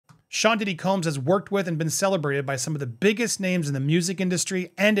Sean Diddy Combs has worked with and been celebrated by some of the biggest names in the music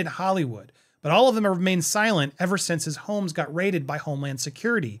industry and in Hollywood, but all of them have remained silent ever since his homes got raided by Homeland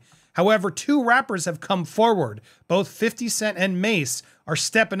Security. However, 2 rappers have come forward. Both 50 Cent and Mase are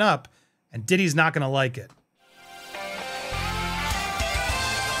stepping up, and Diddy's not going to like it.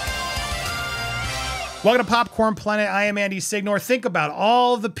 Welcome to Popcorn Planet. I am Andy Signor. Think about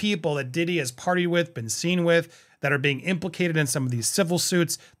all the people that Diddy has partied with, been seen with, that are being implicated in some of these civil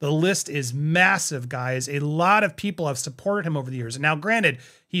suits. The list is massive, guys. A lot of people have supported him over the years. And now, granted,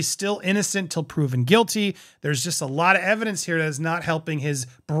 he's still innocent till proven guilty. There's just a lot of evidence here that is not helping his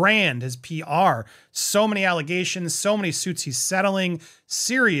brand, his PR. So many allegations, so many suits he's settling,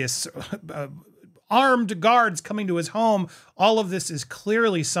 serious armed guards coming to his home. All of this is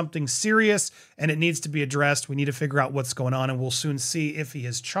clearly something serious, and it needs to be addressed. We need to figure out what's going on, and we'll soon see if he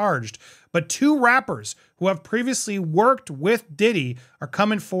is charged. But 2 rappers who have previously worked with Diddy are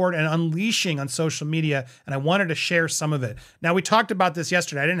coming forward and unleashing on social media, and I wanted to share some of it. Now, we talked about this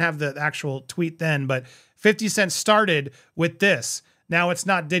yesterday. I didn't have the actual tweet then, but 50 Cent started with this. Now, it's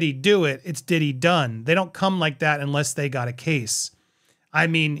not Diddy do it, it's Diddy done. They don't come like that unless they got a case. I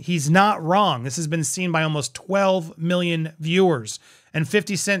mean, he's not wrong. This has been seen by almost 12 million viewers. And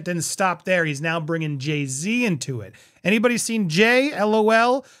 50 Cent didn't stop there. He's now bringing Jay-Z into it. Anybody seen Jay?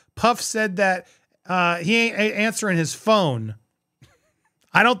 LOL. Puff said that he ain't answering his phone.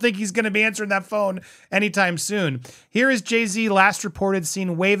 I don't think he's going to be answering that phone anytime soon. Here is Jay-Z last reported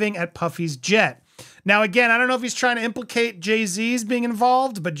seen waving at Puffy's jet. Now, again, I don't know if he's trying to implicate Jay-Z's being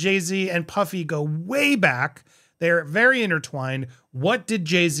involved, but Jay-Z and Puffy go way back. They're very intertwined. What did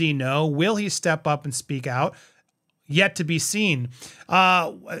Jay-Z know? Will he step up and speak out? Yet to be seen.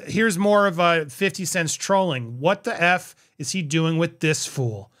 Here's more of 50 Cent's trolling. What the F is he doing with this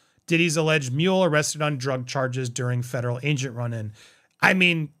fool? Diddy's alleged mule arrested on drug charges during federal agent run-in. I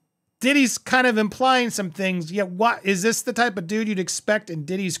mean, Diddy's kind of implying some things. Yeah, what is this the type of dude you'd expect in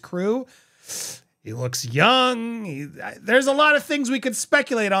Diddy's crew? He looks young. There's a lot of things we could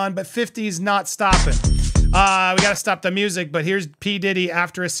speculate on, but 50's not stopping. We got to stop the music, but here's P. Diddy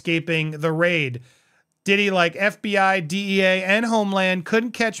after escaping the raid. Diddy like FBI, DEA, and Homeland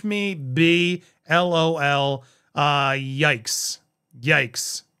couldn't catch me. B. LOL. Yikes.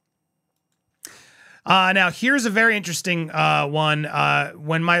 Yikes. Now here's a very interesting one.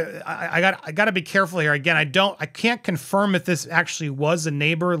 When I got to be careful here. Again, I can't confirm if this actually was a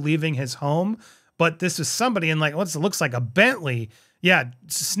neighbor leaving his home, but this is somebody in like what looks like a Bentley. Yeah,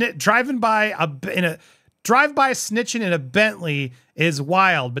 driving by drive-by snitching in a Bentley is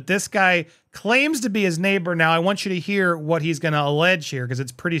wild, but this guy claims to be his neighbor. Now, I want you to hear what he's going to allege here because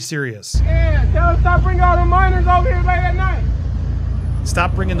it's pretty serious. Yeah, tell him stop bringing all the minors over here late at night.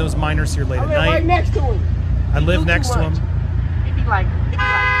 Stop bringing those minors here late at night. I live right next to him. I live next to him. It be like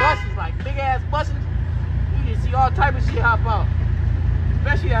buses, like big-ass buses. You just see all type of shit hop out.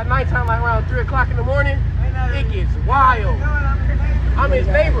 Especially at nighttime, like around 3 o'clock in the morning. It gets wild. I'm his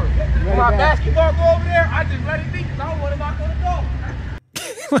neighbor. When my basketball go over there, I just let it be because I don't want to knock on the door.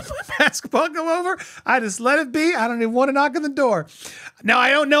 When my basketball go over, I just let it be. I don't even want to knock on the door. Now, I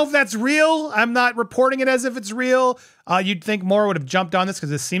don't know if that's real. I'm not reporting it as if it's real. You'd think more would have jumped on this because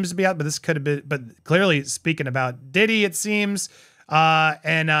this seems to be out, but this could have been, but clearly speaking about Diddy, it seems.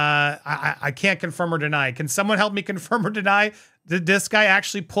 I can't confirm or deny. Can someone help me confirm or deny? Did this guy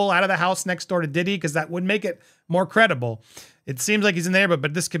actually pull out of the house next door to Diddy? Because that would make it more credible. It seems like he's in there,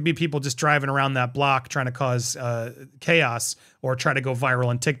 but this could be people just driving around that block trying to cause chaos or try to go viral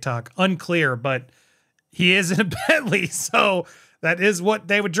on TikTok. Unclear, but he is in a Bentley, so that is what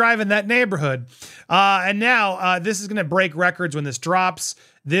they would drive in that neighborhood. And now this is going to break records when this drops.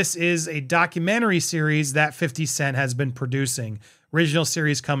 This is a documentary series that 50 Cent has been producing. Original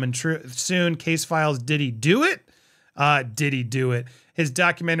series coming soon. Case Files, Did He Do It? Did he do it? His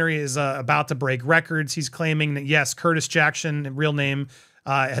documentary is about to break records. He's claiming that, yes, Curtis Jackson, real name,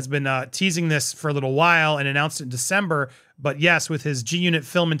 has been teasing this for a little while and announced it in December. But yes, with his G-Unit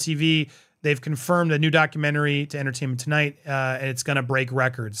Film and TV, they've confirmed a new documentary to Entertainment Tonight, and it's going to break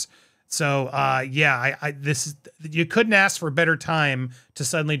records. So, yeah, you couldn't ask for a better time to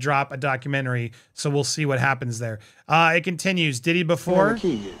suddenly drop a documentary. So we'll see what happens there. It continues. Diddy before?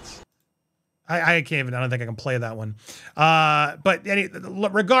 I can't even, I don't think I can play that one. But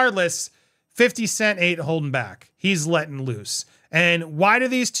regardless, 50 Cent ain't holding back. He's letting loose. And why do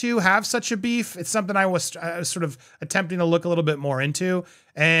these two have such a beef? It's something I was sort of attempting to look a little bit more into.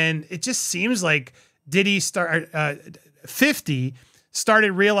 And it just seems like 50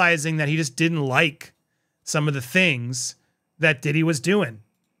 started realizing that he just didn't like some of the things that Diddy was doing.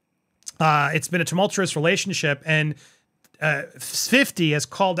 It's been a tumultuous relationship, and 50 has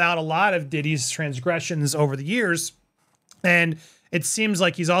called out a lot of Diddy's transgressions over the years. And it seems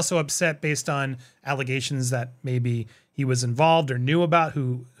like he's also upset based on allegations that maybe he was involved or knew about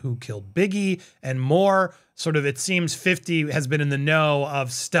who killed Biggie and more. Sort of, it seems 50 has been in the know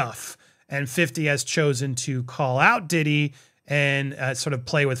of stuff, and 50 has chosen to call out Diddy and sort of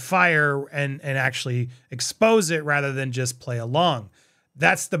play with fire and actually expose it rather than just play along.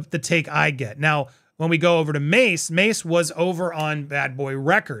 That's the take I get. Now, when we go over to Mase, Mase was over on Bad Boy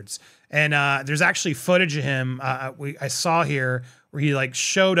Records, and there's actually footage of him I saw here where he like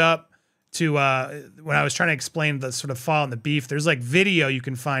showed up to when I was trying to explain the sort of fall and the beef. There's like video you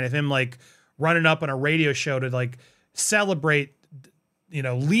can find of him like running up on a radio show to like celebrate, you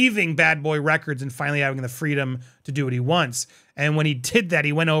know, leaving Bad Boy Records and finally having the freedom to do what he wants. And when he did that,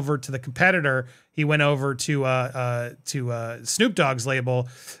 he went over to the competitor. He went over to Snoop Dogg's label,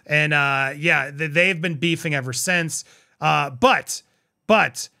 and yeah, they've been beefing ever since. But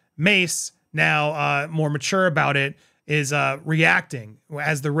Mase, now more mature about it, is reacting.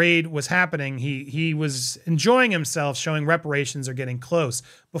 As the raid was happening, he was enjoying himself, showing reparations are getting close.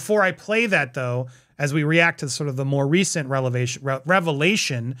 Before I play that, though, as we react to sort of the more recent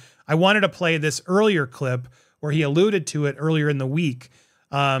revelation, I wanted to play this earlier clip where he alluded to it earlier in the week.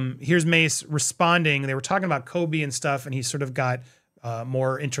 Here's Mase responding. They were talking about Kobe and stuff, and he sort of got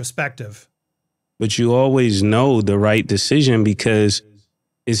more introspective. But you always know the right decision because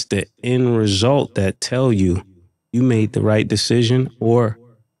it's the end result that tell you you made the right decision or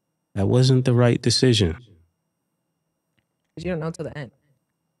that wasn't the right decision. Because you don't know until the end.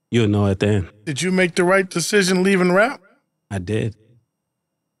 You'll know at the end. Did you make the right decision leaving rap? I did.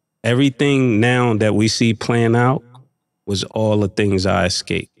 Everything now that we see playing out was all the things I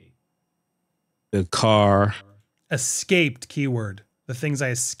escaped. The car. Escaped, keyword. The things I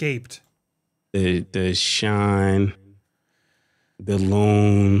escaped. The Shine. The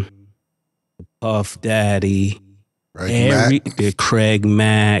Loon. The Puff Daddy. The Craig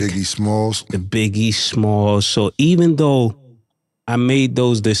Mack. Biggie Smalls. The Biggie Smalls. So even though I made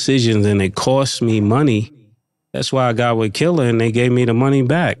those decisions and it cost me money, that's why I got with Killer and they gave me the money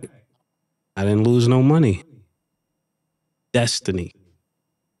back. I didn't lose no money. Destiny.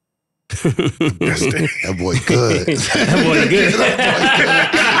 That boy good. That boy good.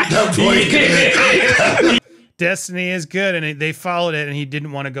 That boy good. Destiny is good, and they followed it, and he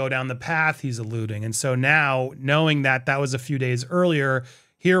didn't want to go down the path he's alluding. And so now, knowing that that was a few days earlier,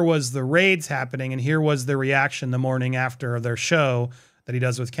 here was the raids happening, and here was the reaction the morning after their show that he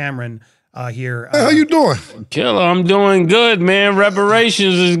does with Cameron here. Hey, how you doing? Killer, I'm doing good, man.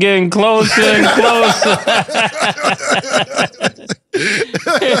 Reparations is getting closer and closer.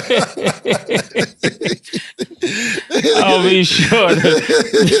 I'll be sure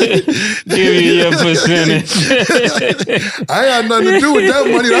to give you your percentage. I ain't had nothing to do with that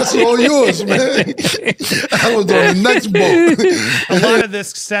money. That's all yours, man. I was on the next boat. A lot of this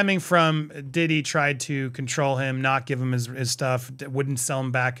stemming from Diddy tried to control him, not give him his stuff, wouldn't sell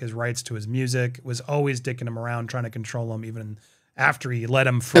him back his rights to his music, was always dicking him around, trying to control him even after he let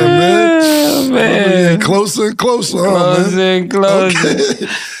him free. Man. Closer and closer. Closer and closer. Okay.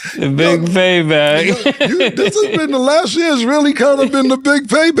 The big payback. This has been the last year's really kind of been the big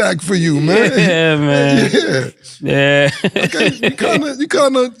payback for you, man. Yeah, man. Yeah. Yeah. Okay. You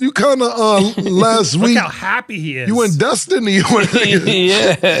kind of last week. Look how happy he is. You went Destiny.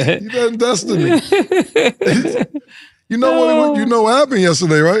 Yeah. You went Destiny. You know what happened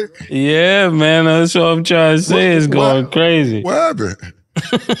yesterday, right? Yeah, man. That's what I'm trying to say. It's going crazy. What happened?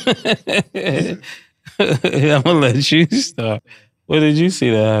 I'm gonna let you start. What did you see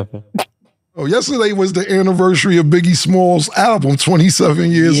that happen? Oh, yesterday was the anniversary of Biggie Smalls' album,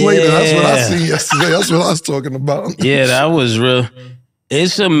 27 years later. That's what I seen yesterday. That's what I was talking about. Yeah, that was real.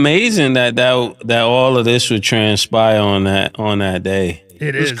 It's amazing that all of this would transpire on that day.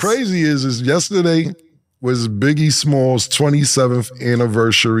 It is. What's crazy is yesterday was Biggie Smalls' 27th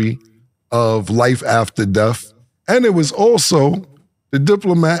anniversary of Life After Death. And it was also the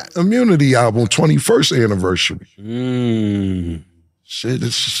Diplomat Immunity album, 21st anniversary. Shit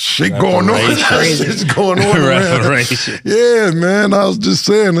going on. It's going on around. Yeah, man. I was just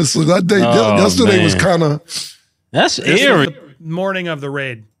saying this. That day, yesterday was kind of. That's eerie. The morning of the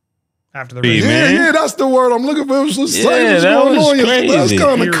raid. After the raid. Yeah, that's the word I'm looking for. It was just going on. That's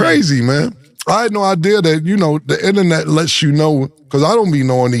kind of crazy, man. I had no idea that, the internet lets you know, because I don't be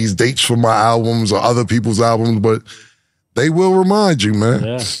knowing these dates for my albums or other people's albums, but they will remind you, man.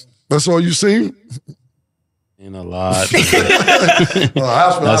 Yeah. That's all you see? In a lot. That's what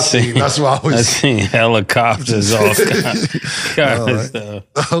I seen. That's what I always seen helicopters, all kind of stuff.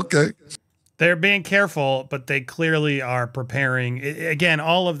 Okay. They're being careful, but they clearly are preparing. Again,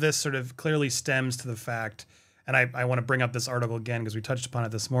 all of this sort of clearly stems to the fact, and I want to bring up this article again because we touched upon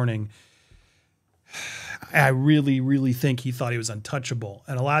it this morning. I really, really think he thought he was untouchable.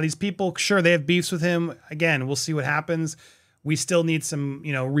 And a lot of these people, sure, they have beefs with him. Again, we'll see what happens. We still need some,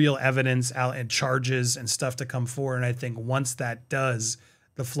 real evidence out and charges and stuff to come forward. And I think once that does,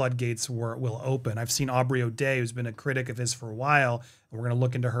 the floodgates will open. I've seen Aubrey O'Day, who's been a critic of his for a while, and we're going to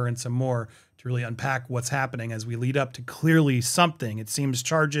look into her and some more to really unpack what's happening as we lead up to clearly something. It seems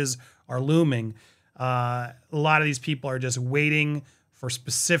charges are looming. A lot of these people are just waiting for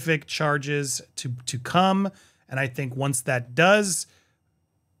specific charges to come. And I think once that does,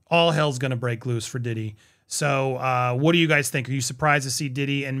 all hell's going to break loose for Diddy. So what do you guys think? Are you surprised to see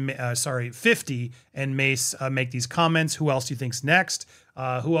Diddy and 50 and Mase make these comments? Who else do you think's next?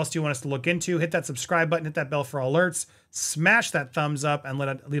 Who else do you want us to look into? Hit that subscribe button, hit that bell for alerts, smash that thumbs up, and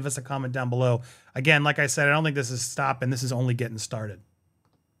leave us a comment down below. Again, like I said, I don't think this is stopping. This is only getting started.